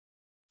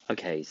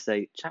Okay,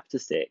 so chapter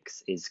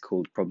 6 is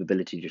called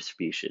probability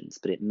distributions,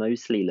 but it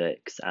mostly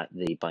looks at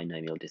the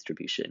binomial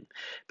distribution.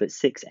 But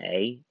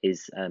 6a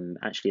is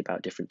actually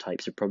about different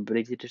types of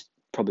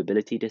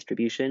probability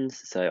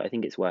distributions, so I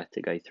think it's worth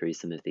to go through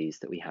some of these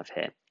that we have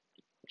here.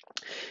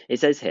 It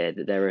says here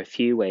that there are a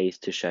few ways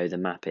to show the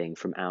mapping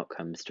from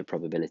outcomes to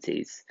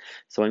probabilities.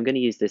 So I'm going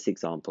to use this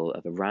example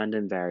of a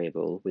random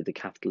variable with the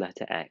capital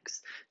letter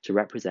X to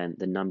represent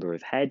the number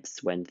of heads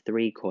when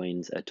 3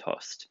 coins are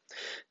tossed.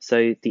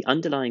 So the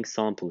underlying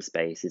sample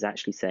space is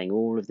actually saying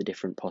all of the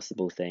different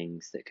possible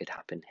things that could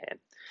happen here.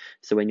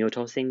 So when you're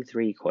tossing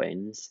 3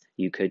 coins,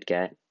 you could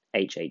get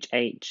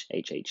HHH,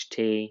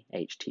 HHT,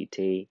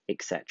 HTT,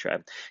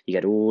 etc. You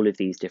get all of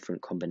these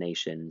different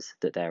combinations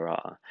that there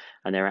are.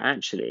 And there are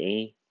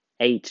actually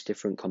 8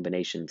 different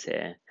combinations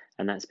here.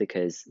 And that's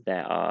because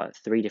there are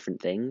 3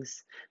 different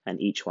things,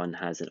 and each one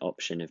has an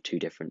option of 2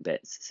 different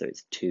bits. So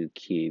it's 2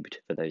 cubed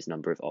for those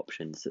number of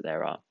options that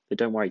there are. But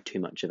don't worry too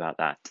much about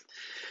that.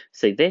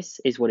 So this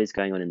is what is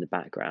going on in the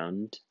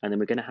background. And then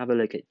we're going to have a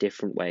look at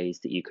different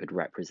ways that you could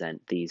represent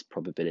these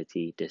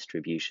probability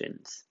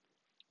distributions.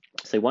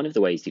 So one of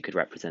the ways you could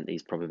represent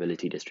these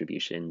probability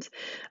distributions,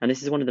 and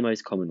this is one of the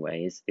most common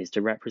ways, is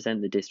to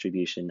represent the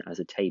distribution as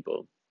a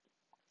table.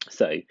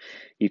 So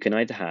you can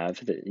either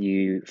have that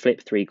you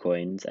flip 3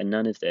 coins and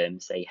none of them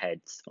say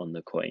heads on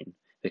the coin,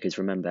 because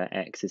remember,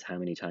 X is how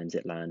many times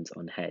it lands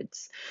on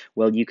heads.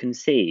 Well, you can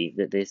see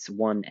that this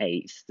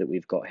 1/8 that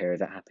we've got here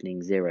of it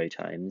happening 0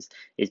 times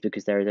is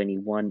because there is only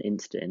one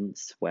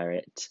instance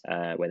where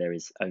there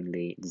is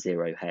only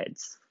 0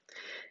 heads.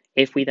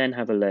 If we then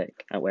have a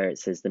look at where it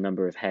says the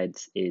number of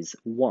heads is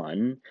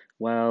 1,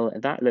 well,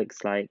 that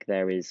looks like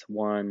there is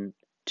 1,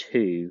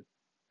 2,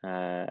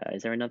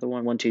 is there another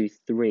one? 1, 2,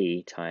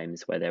 3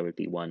 times where there would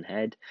be 1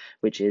 head,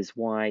 which is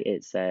why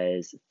it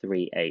says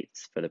 3/8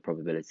 for the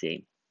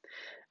probability.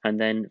 And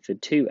then for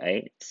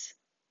 2/8,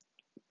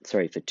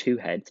 sorry, for 2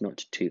 heads,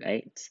 not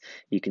 2/8,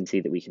 you can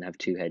see that we can have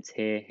 2 heads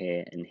here,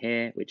 here, and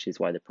here, which is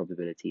why the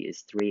probability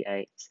is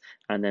 3/8.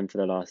 And then for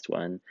the last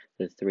one,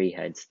 the 3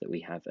 heads that we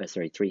have,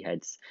 3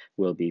 heads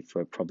will be for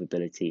a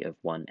probability of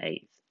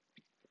 1/8.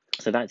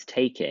 So that's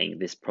taking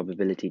this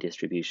probability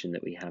distribution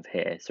that we have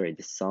here, sorry,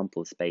 this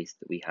sample space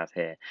that we have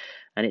here,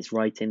 and it's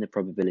writing the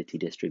probability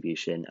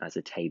distribution as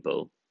a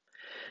table.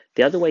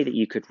 The other way that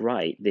you could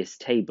write this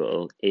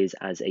table is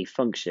as a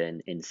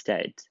function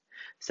instead.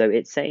 So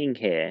it's saying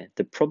here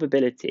the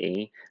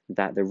probability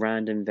that the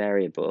random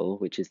variable,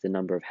 which is the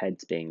number of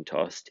heads being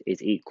tossed,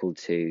 is equal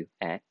to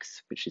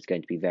x, which is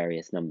going to be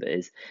various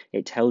numbers.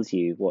 It tells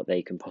you what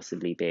they can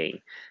possibly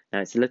be.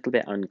 Now it's a little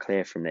bit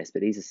unclear from this,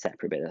 but these are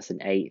separate bits. That's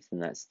an eighth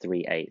and that's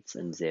 3/8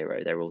 and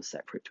 0. They're all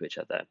separate to each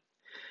other.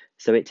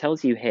 So it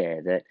tells you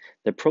here that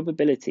the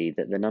probability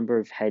that the number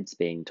of heads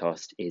being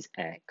tossed is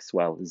x,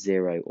 well,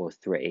 0 or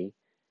 3.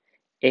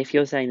 If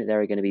you're saying that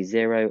there are going to be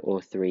 0 or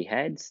 3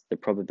 heads, the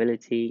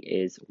probability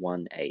is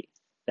 1/8.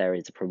 There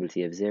is a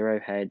probability of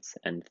 0 heads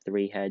and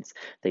 3 heads.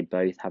 They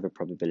both have a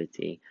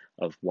probability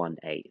of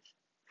 1/8.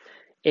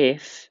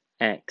 If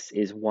x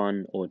is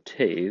 1 or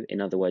 2,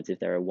 in other words, if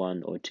there are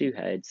 1 or 2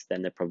 heads,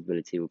 then the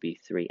probability will be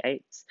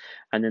 3/8.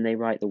 And then they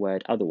write the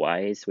word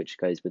otherwise, which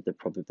goes with the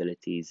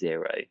probability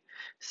 0.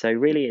 So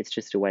really it's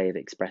just a way of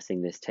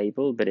expressing this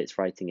table, but it's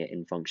writing it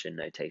in function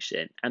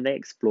notation. And they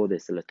explore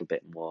this a little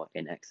bit more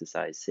in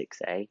exercise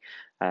 6a,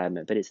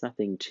 but it's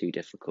nothing too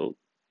difficult.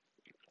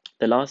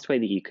 The last way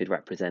that you could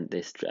represent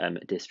this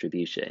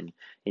distribution,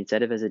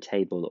 instead of as a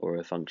table or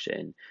a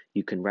function,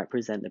 you can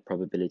represent the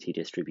probability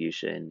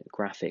distribution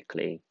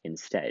graphically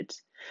instead.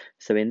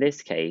 So in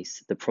this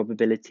case, the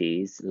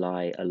probabilities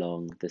lie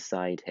along the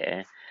side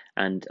here,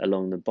 and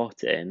along the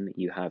bottom,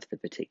 you have the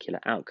particular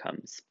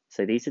outcomes.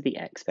 So these are the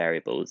x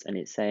variables, and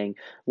it's saying,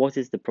 what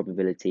is the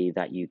probability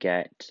that you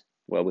get?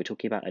 Well, we're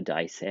talking about a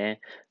dice here.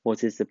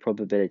 What is the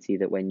probability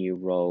that when you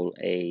roll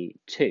a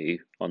 2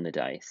 on the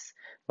dice?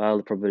 Well,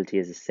 the probability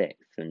is a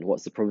sixth. And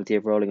what's the probability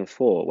of rolling a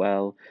 4?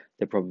 Well,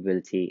 the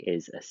probability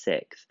is a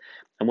sixth.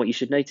 And what you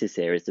should notice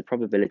here is the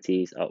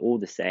probabilities are all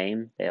the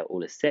same. They are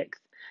all a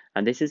sixth.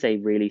 And this is a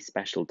really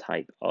special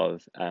type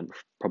of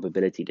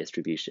probability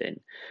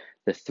distribution.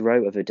 The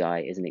throw of a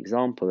die is an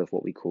example of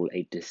what we call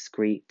a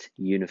discrete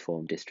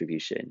uniform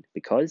distribution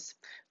because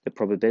the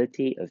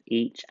probability of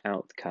each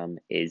outcome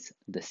is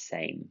the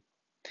same.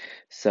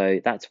 So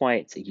that's why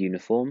it's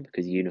uniform,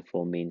 because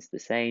uniform means the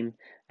same,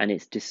 and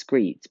it's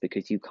discrete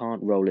because you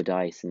can't roll a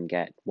dice and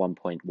get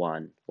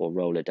 1.1 or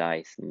roll a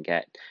dice and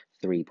get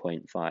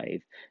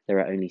 3.5. There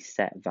are only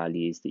set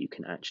values that you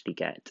can actually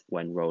get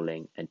when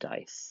rolling a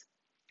dice.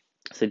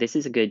 So this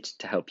is good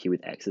to help you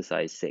with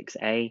exercise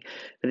 6a,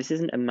 but this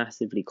isn't a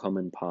massively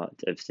common part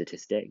of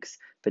statistics,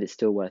 but it's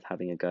still worth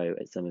having a go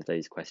at some of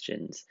those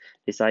questions.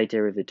 This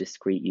idea of a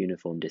discrete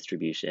uniform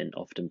distribution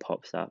often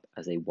pops up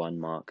as a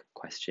 1-mark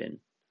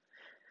question.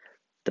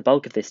 The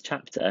bulk of this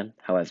chapter,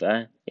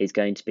 however, is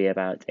going to be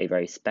about a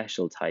very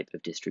special type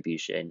of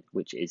distribution,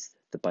 which is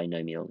the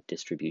binomial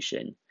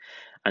distribution.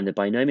 And the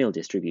binomial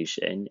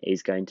distribution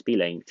is going to be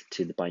linked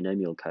to the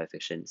binomial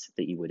coefficients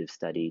that you would have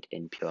studied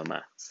in pure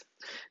maths.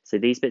 So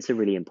these bits are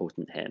really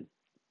important here.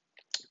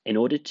 In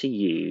order to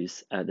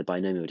use the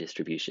binomial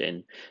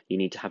distribution, you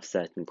need to have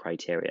certain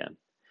criteria.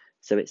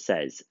 So it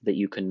says that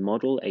you can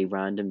model a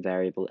random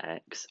variable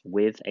x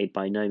with a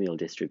binomial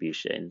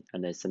distribution,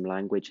 and there's some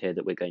language here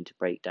that we're going to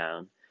break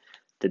down.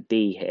 The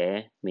b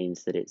here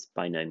means that it's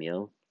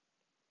binomial,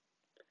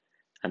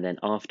 and then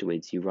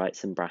afterwards you write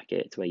some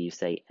brackets where you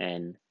say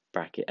n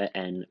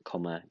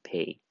comma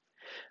p.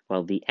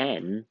 Well, the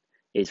n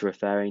is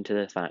referring to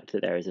the fact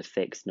that there is a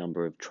fixed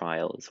number of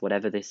trials.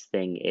 Whatever this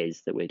thing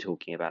is that we're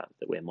talking about,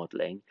 that we're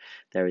modeling,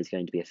 there is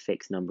going to be a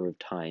fixed number of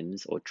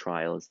times or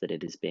trials that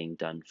it is being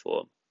done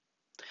for.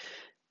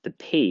 The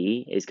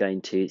P is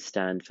going to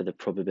stand for the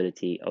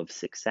probability of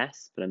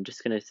success, but I'm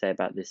just going to say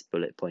about this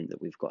bullet point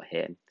that we've got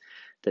here,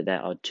 that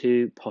there are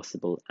two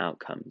possible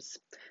outcomes.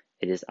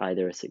 It is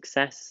either a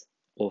success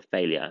or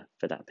failure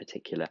for that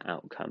particular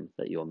outcome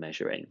that you're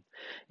measuring.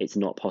 It's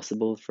not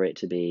possible for it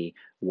to be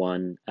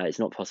one, it's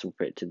not possible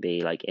for it to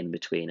be like in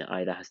between. It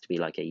either has to be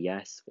like a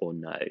yes or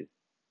no.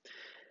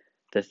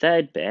 The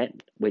third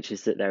bit, which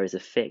is that there is a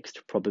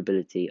fixed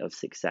probability of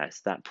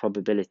success, that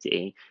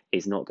probability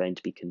is not going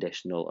to be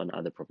conditional on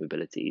other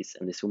probabilities,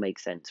 and this will make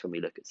sense when we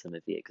look at some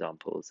of the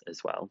examples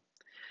as well.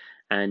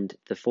 And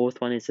the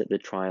fourth one is that the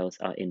trials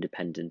are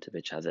independent of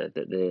each other,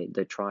 that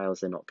the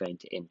trials are not going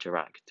to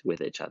interact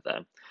with each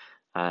other.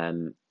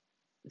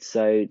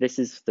 So this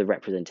is the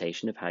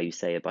representation of how you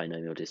say a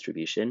binomial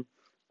distribution.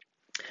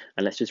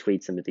 And let's just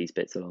read some of these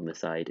bits along the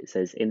side. It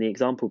says, in the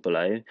example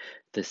below,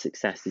 the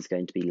success is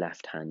going to be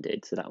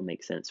left-handed. So that will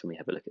make sense when we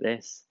have a look at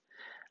this.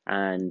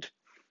 And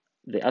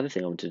the other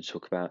thing I wanted to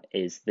talk about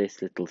is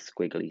this little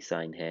squiggly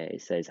sign here.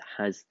 It says,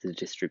 has the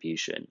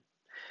distribution.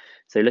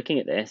 So looking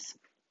at this,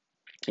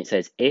 it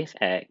says, if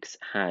x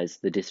has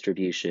the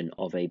distribution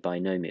of a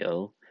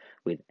binomial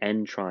with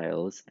n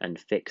trials and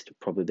fixed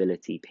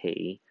probability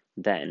p,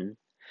 then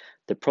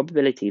the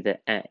probability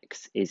that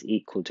x is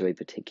equal to a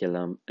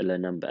particular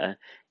number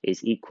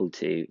is equal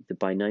to the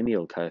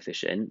binomial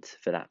coefficient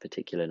for that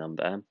particular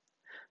number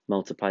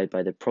multiplied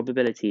by the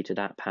probability to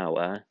that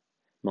power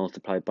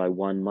multiplied by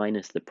 1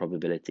 minus the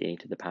probability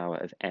to the power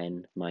of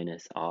n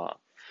minus r.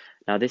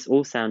 Now this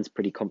all sounds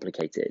pretty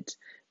complicated,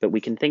 but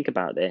we can think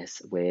about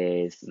this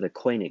with the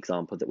coin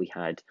example that we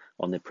had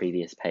on the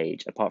previous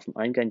page, apart from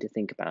I'm going to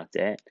think about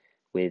it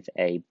with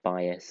a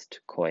biased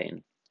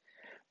coin.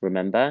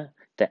 Remember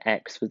that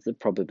x was the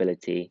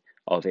probability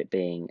of it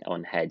being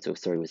on heads, or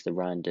sorry, was the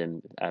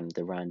random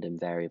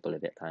variable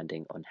of it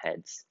landing on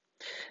heads.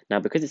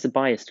 Now, because it's a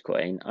biased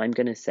coin, I'm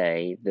going to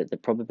say that the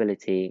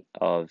probability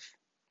of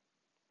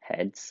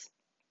heads,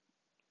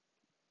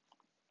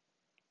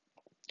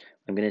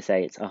 I'm going to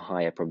say it's a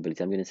higher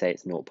probability. I'm going to say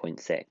it's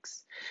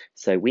 0.6.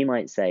 So we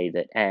might say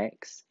that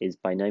x is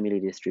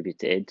binomially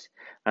distributed,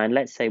 and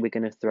let's say we're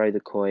going to throw the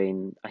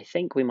coin, I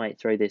think we might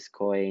throw this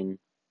coin,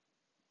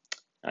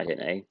 I don't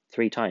know,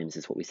 3 times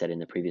is what we said in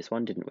the previous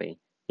one, didn't we?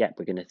 Yeah,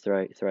 we're going to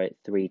throw it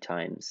 3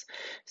 times.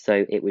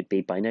 So it would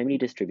be binomially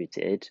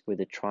distributed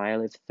with a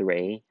trial of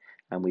 3,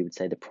 and we would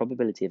say the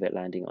probability of it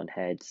landing on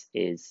heads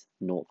is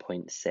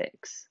 0.6.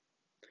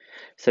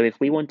 So if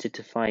we wanted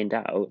to find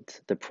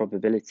out the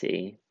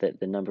probability that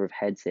the number of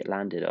heads it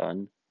landed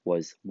on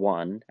was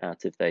 1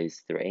 out of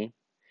those 3,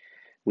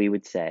 we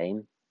would say,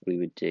 we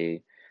would do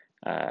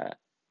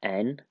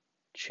n,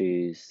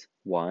 choose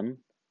 1,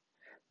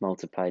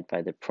 multiplied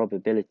by the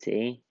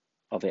probability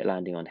of it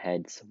landing on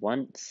heads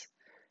once,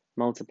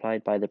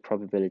 multiplied by the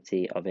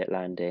probability of it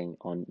landing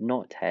on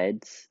not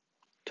heads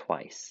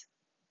twice.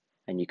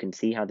 And you can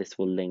see how this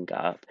will link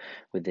up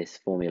with this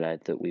formula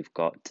that we've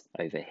got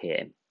over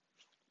here.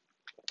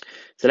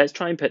 So let's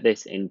try and put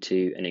this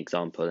into an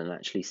example and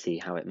actually see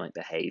how it might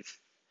behave.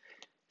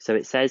 So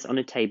it says on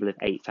a table of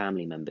 8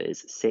 family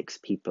members, 6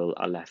 people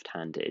are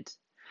left-handed.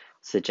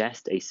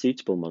 Suggest a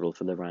suitable model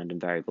for the random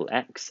variable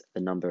x,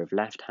 the number of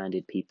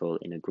left-handed people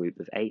in a group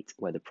of 8,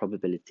 where the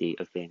probability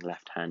of being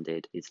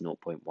left-handed is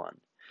 0.1.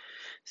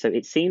 So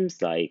it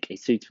seems like a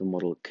suitable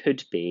model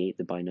could be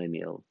the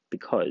binomial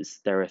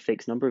because there are a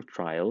fixed number of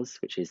trials,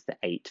 which is the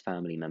 8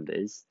 family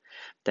members.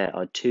 There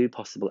are 2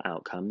 possible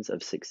outcomes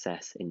of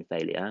success and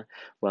failure.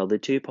 Well, the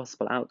 2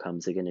 possible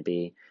outcomes are going to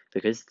be,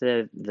 because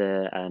the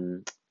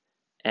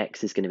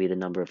x is going to be the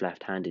number of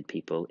left-handed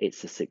people,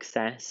 it's a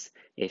success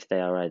if they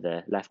are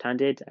either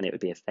left-handed, and it would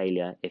be a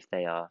failure if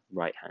they are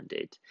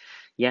right-handed.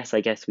 Yes,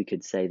 I guess we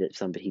could say that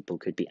some people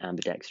could be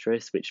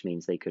ambidextrous, which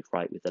means they could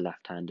write with the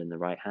left hand and the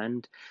right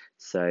hand.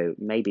 So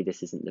maybe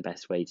this isn't the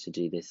best way to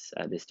do this,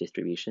 this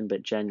distribution,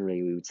 but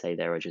generally we would say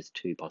there are just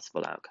 2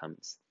 possible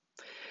outcomes.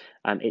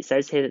 It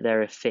says here that there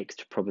are a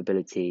fixed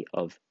probability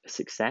of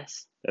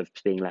success of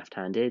being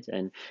left-handed,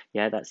 and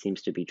yeah, that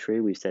seems to be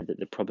true. We've said that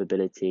the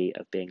probability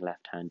of being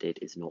left-handed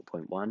is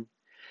 0.1.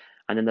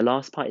 And then the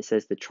last part, it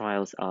says the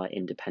trials are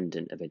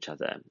independent of each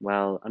other.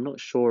 Well, I'm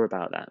not sure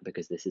about that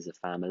because this is a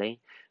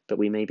family, but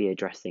we may be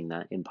addressing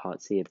that in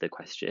part C of the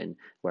question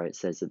where it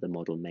says that the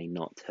model may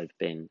not have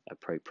been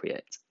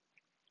appropriate.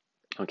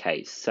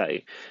 Okay, so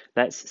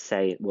let's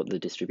say what the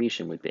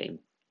distribution would be.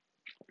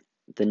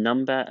 The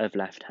number of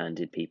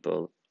left-handed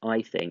people,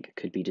 I think,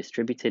 could be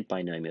distributed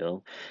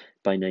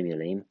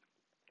binomially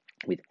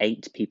with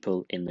 8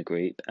 people in the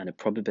group and a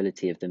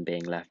probability of them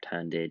being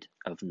left-handed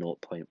of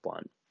 0.1.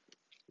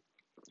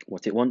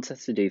 What it wants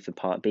us to do for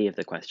part B of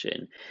the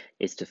question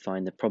is to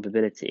find the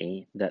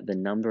probability that the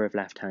number of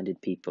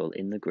left-handed people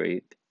in the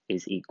group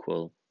is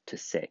equal to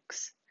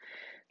 6.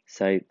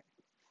 So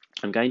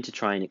I'm going to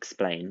try and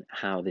explain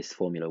how this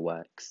formula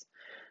works.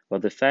 Well,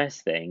 the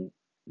first thing,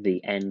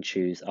 the n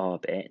choose r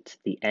bit,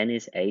 the n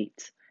is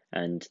 8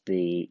 and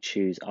the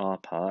choose r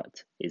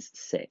part is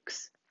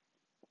 6.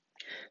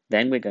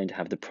 Then we're going to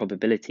have the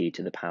probability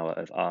to the power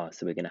of r.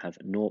 So we're going to have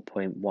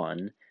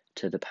 0.1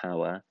 to the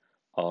power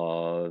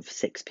of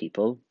 6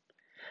 people.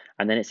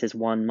 And then it says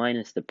 1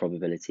 minus the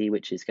probability,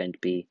 which is going to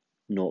be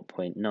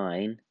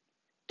 0.9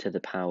 to the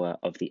power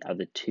of the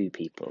other 2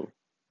 people.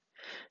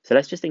 So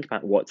let's just think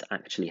about what's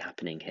actually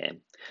happening here.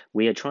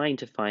 We are trying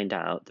to find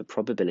out the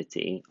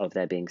probability of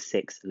there being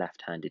 6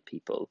 left-handed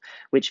people,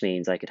 which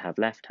means I could have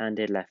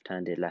left-handed,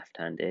 left-handed,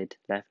 left-handed,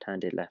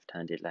 left-handed,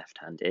 left-handed,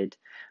 left-handed,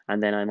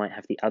 and then I might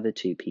have the other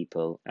 2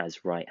 people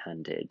as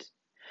right-handed.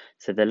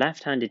 So the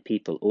left-handed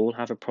people all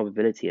have a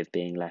probability of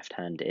being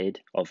left-handed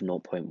of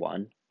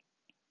 0.1,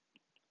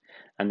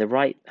 and the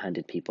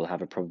right-handed people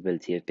have a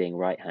probability of being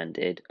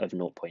right-handed of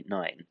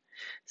 0.9.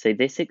 So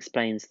this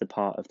explains the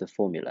part of the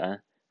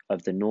formula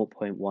of the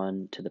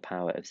 0.1 to the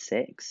power of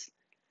 6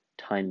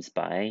 times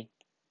by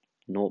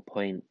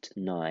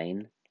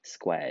 0.9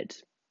 squared.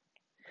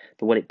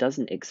 But what it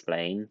doesn't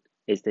explain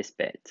is this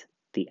bit,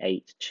 the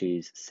 8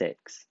 choose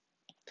 6.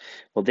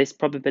 Well, this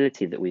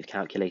probability that we've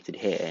calculated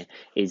here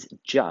is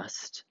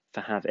just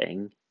for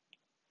having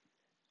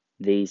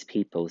these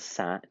people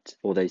sat,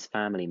 or those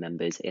family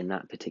members, in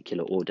that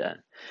particular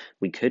order.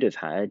 We could have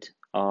had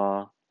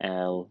R,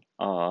 L,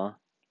 R,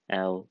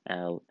 L,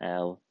 L,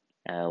 L,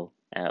 L,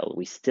 L.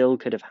 We still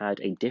could have had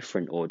a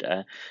different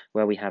order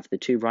where we have the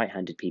 2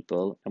 right-handed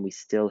people and we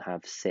still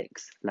have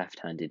 6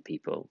 left-handed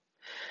people.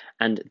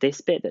 And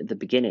this bit at the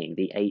beginning,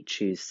 the 8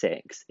 choose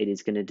 6, it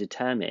is going to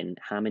determine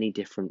how many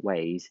different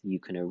ways you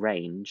can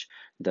arrange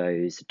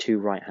those 2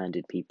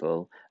 right-handed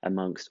people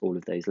amongst all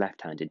of those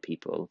left-handed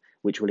people,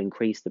 which will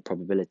increase the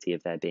probability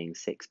of there being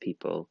 6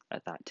 people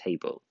at that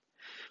table.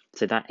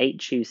 So that 8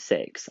 choose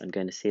 6, I'm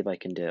going to see if I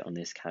can do it on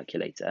this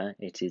calculator.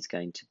 It is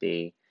going to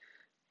be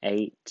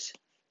 8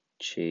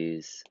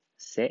 choose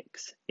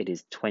 6, it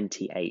is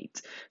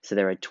 28. So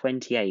there are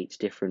 28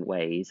 different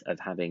ways of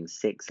having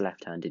 6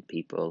 left-handed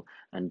people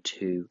and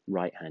 2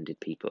 right-handed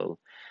people,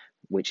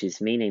 which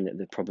is meaning that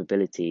the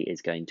probability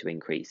is going to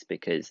increase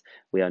because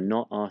we are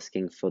not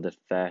asking for the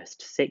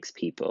first 6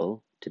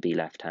 people to be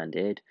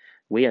left-handed.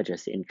 We are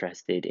just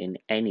interested in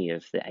any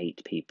of the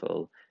 8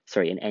 people,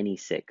 in any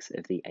 6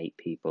 of the 8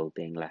 people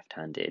being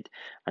left-handed.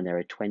 And there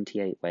are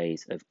 28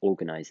 ways of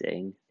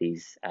organizing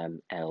these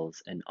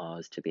L's and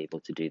R's to be able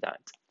to do that.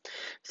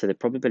 So the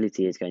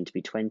probability is going to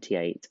be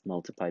 28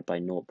 multiplied by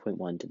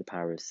 0.1 to the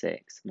power of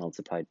 6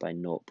 multiplied by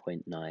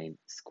 0.9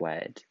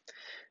 squared.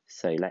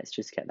 So let's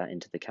just get that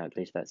into the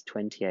calculator. That's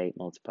 28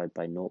 multiplied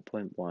by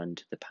 0.1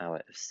 to the power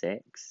of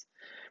 6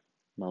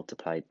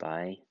 multiplied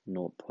by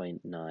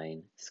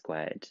 0.9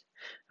 squared.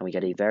 And we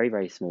get a very,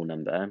 very small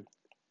number.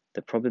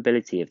 The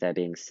probability of there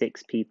being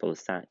 6 people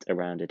sat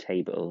around a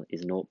table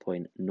is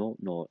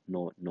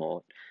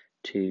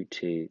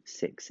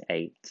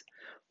 0.0002268,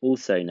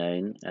 also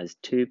known as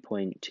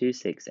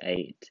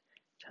 2.268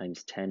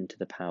 times 10 to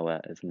the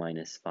power of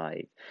minus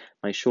 5.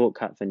 My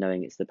shortcut for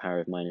knowing it's the power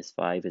of minus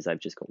 5 is I've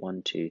just got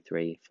 1, 2,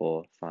 3,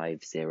 4,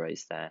 5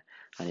 zeros there,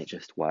 and it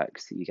just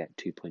works. You get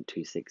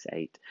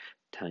 2.268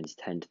 times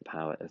 10 to the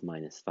power of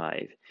minus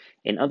 5.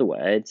 In other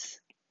words,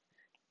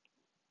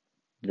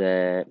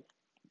 the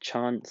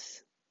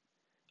chance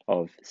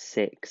of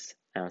 6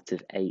 out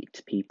of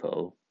 8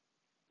 people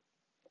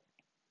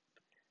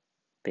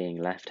being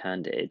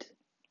left-handed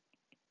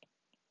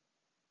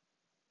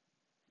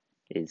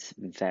is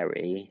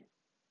very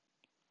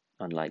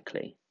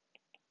unlikely.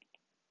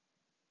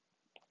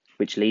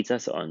 Which leads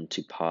us on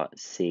to part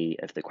C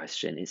of the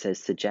question. It says,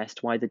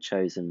 suggest why the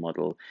chosen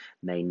model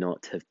may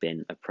not have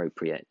been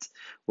appropriate.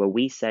 Well,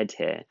 we said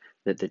here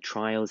that the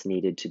trials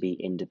needed to be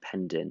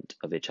independent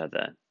of each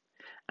other.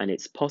 And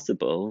it's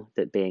possible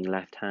that being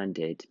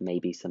left-handed may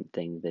be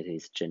something that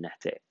is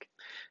genetic.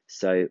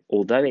 So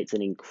although it's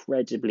an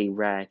incredibly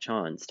rare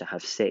chance to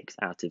have 6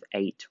 out of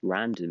 8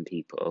 random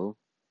people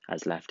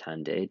as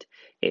left-handed,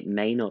 it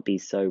may not be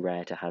so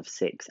rare to have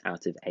 6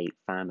 out of 8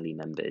 family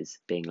members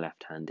being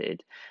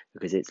left-handed,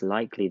 because it's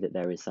likely that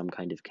there is some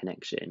kind of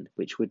connection,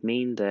 which would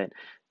mean that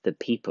the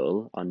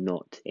people are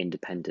not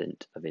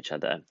independent of each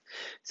other.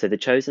 So the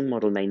chosen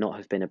model may not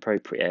have been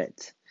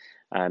appropriate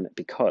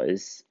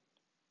because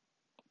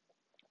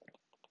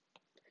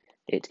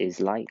it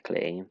is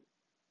likely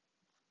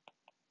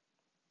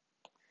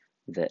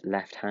that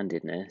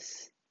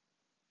left-handedness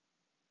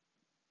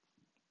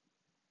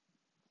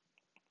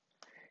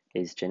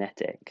is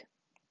genetic.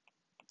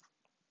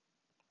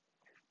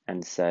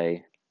 And so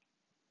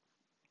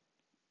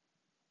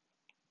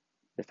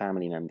the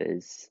family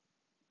members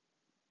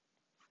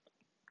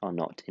are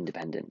not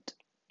independent.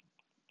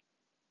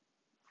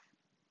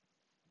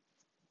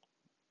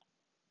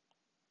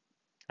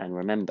 And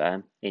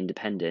remember,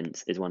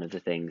 independence is one of the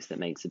things that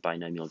makes a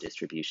binomial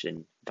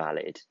distribution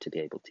valid to be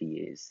able to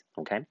use,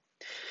 okay?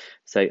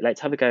 So let's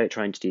have a go at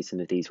trying to do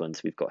some of these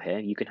ones we've got here.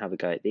 You can have a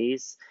go at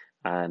these,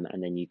 and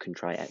then you can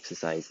try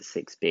exercise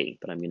 6b,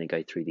 but I'm going to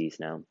go through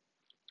these now.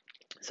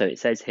 So it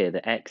says here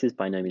that x is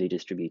binomially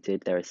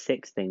distributed. There are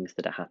 6 things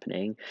that are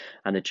happening,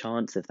 and the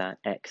chance of that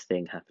x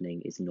thing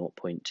happening is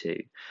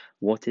 0.2.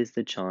 What is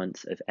the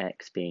chance of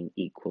x being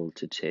equal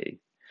to 2?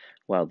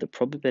 Well, the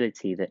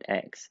probability that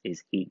x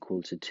is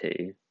equal to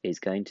 2 is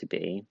going to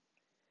be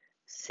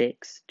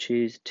 6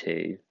 choose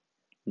 2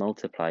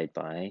 multiplied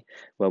by,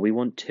 well, we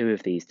want 2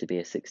 of these to be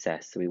a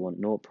success, so we want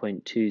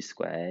 0.2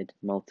 squared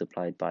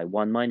multiplied by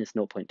 1 minus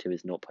 0.2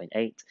 is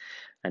 0.8,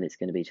 and it's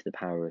going to be to the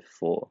power of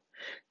 4.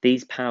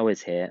 These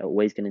powers here are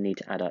always going to need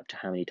to add up to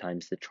how many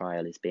times the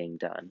trial is being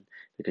done,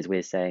 because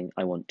we're saying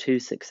I want 2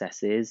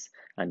 successes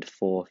and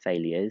 4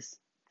 failures,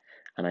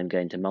 and I'm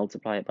going to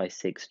multiply it by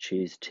 6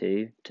 choose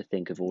 2 to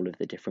think of all of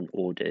the different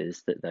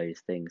orders that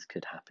those things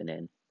could happen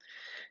in.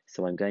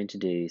 So I'm going to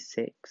do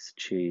 6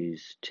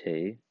 choose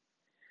 2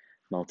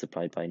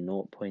 multiplied by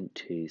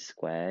 0.2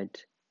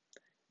 squared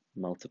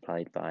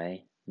multiplied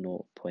by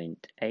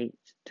 0.8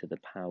 to the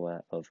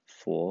power of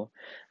 4,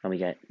 and we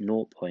get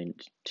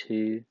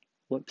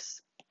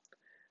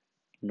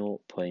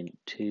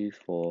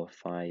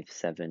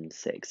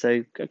 0.24576.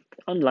 So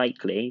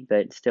unlikely,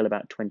 but still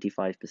about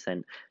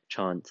 25%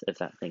 chance of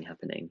that thing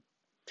happening.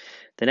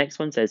 The next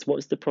one says,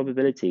 what's the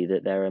probability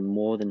that there are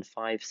more than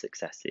 5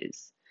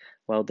 successes?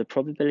 Well, the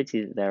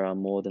probability that there are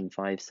more than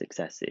 5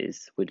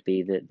 successes would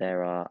be that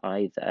there are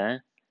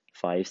either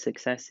 5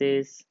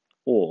 successes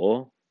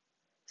or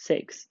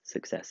 6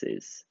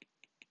 successes.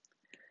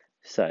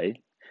 So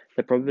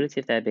the probability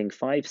of there being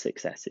 5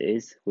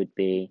 successes would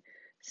be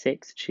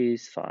 6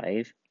 choose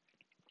 5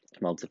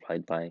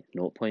 multiplied by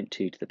 0.2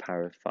 to the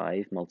power of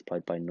 5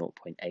 multiplied by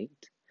 0.8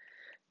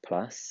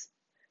 plus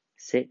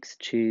 6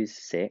 choose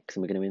 6,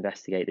 and we're going to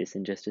investigate this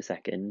in just a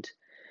second,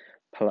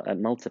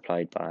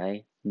 multiplied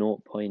by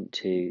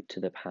 0.2 to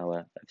the power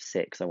of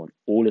 6. I want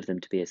all of them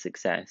to be a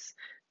success,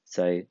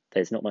 so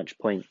there's not much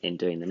point in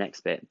doing the next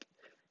bit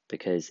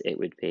because it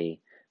would be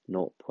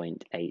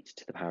 0.8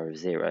 to the power of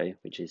 0,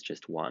 which is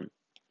just 1.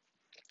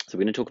 So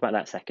we're going to talk about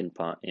that second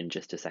part in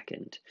just a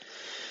second.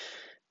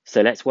 So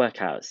let's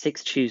work out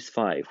 6 choose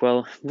 5.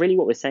 Well, really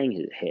what we're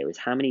saying here is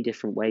how many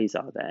different ways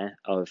are there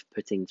of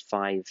putting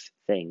 5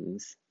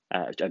 things,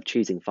 of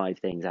choosing 5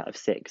 things out of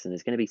 6, and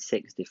there's going to be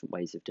 6 different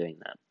ways of doing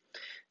that.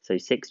 So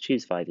 6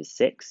 choose 5 is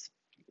 6,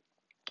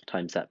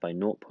 times that by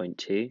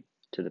 0.2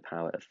 to the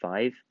power of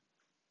 5,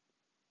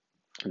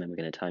 and then we're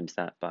going to times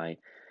that by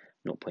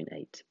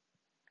 0.8.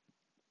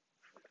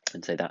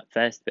 And so that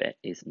first bit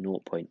is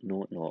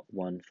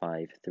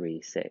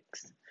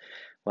 0.001536.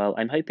 Well,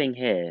 I'm hoping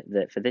here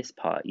that for this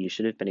part, you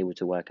should have been able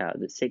to work out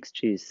that 6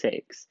 choose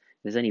 6,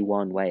 there's only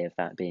one way of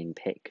that being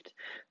picked,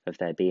 of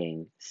there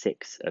being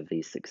 6 of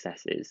these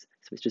successes.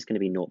 So it's just going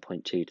to be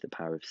 0.2 to the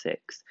power of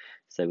 6.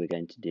 So we're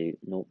going to do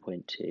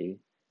 0.2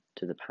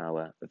 to the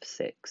power of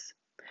 6.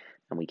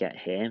 And we get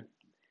here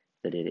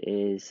that it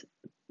is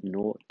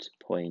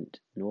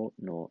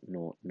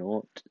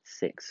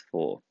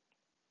 0.0000064.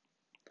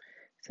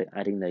 So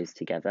adding those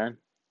together,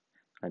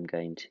 I'm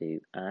going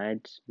to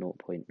add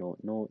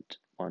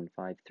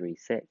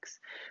 0.001536,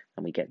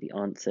 and we get the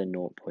answer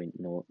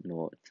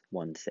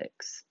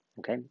 0.0016.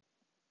 Okay,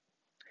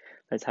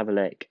 let's have a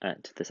look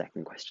at the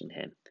second question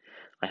here.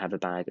 I have a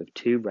bag of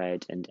 2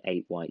 red and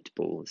 8 white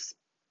balls.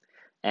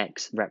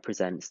 X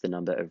represents the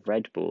number of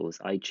red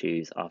balls I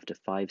choose after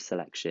 5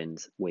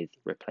 selections with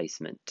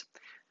replacement.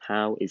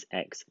 How is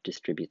X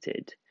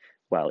distributed?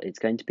 Well, it's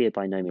going to be a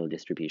binomial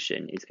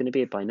distribution. It's going to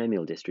be a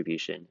binomial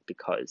distribution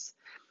because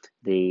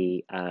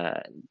there's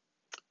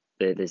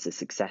a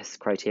success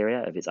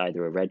criteria of it's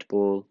either a red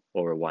ball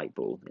or a white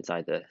ball. It's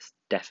either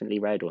definitely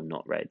red or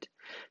not red.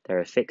 There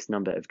are a fixed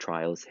number of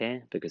trials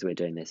here because we're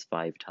doing this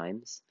 5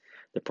 times.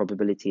 The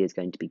probability is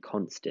going to be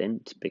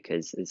constant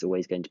because there's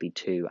always going to be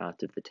 2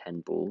 out of the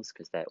 10 balls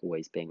because they're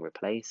always being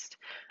replaced.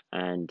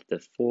 And the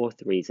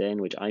fourth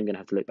reason, which I'm going to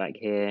have to look back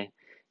here,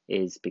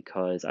 is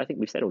because I think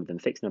we've said all of them,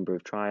 fixed number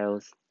of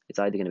trials. It's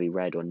either going to be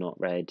red or not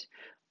red,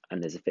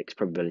 and there's a fixed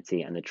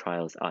probability, and the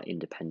trials are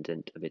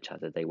independent of each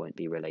other. They won't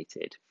be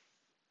related.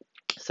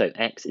 So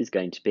X is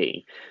going to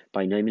be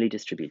binomially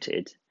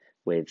distributed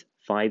with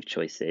 5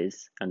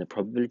 choices, and the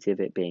probability of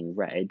it being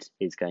red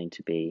is going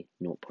to be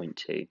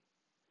 0.2.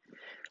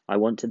 I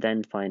want to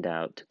then find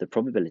out the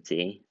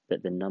probability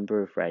that the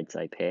number of reds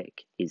I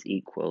pick is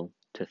equal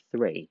to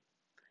 3.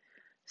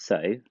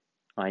 So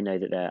I know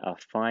that there are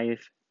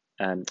 5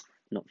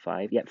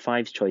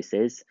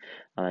 choices.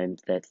 There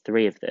are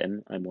 3 of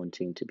them I'm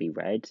wanting to be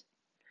red,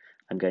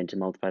 I'm going to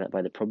multiply that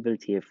by the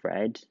probability of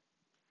red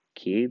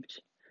cubed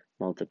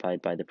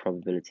multiplied by the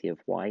probability of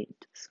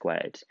white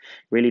squared.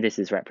 Really, this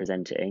is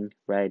representing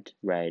red,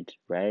 red,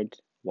 red,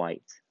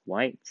 white,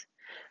 white.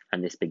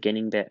 And this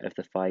beginning bit of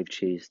the 5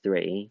 choose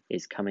 3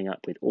 is coming up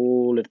with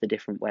all of the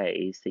different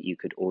ways that you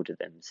could order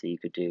them. So you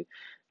could do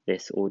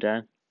this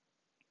order,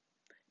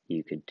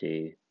 you could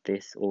do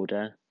this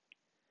order.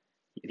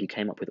 If you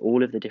came up with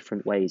all of the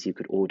different ways you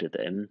could order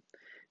them,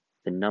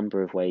 the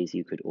number of ways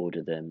you could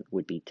order them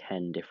would be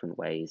 10 different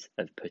ways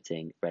of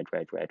putting red,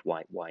 red, red,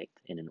 white, white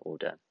in an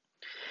order.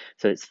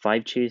 So it's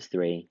 5 choose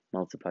 3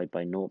 multiplied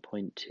by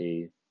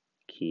 0.2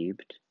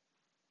 cubed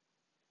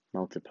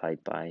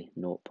multiplied by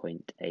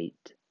 0.8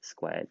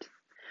 squared.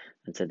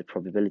 And so the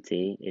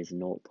probability is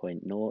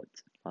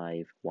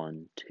 0.0512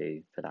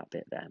 for that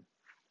bit there.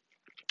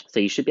 So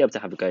you should be able to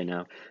have a go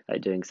now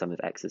at doing some of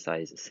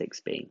exercise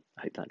 6b.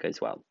 I hope that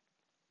goes well.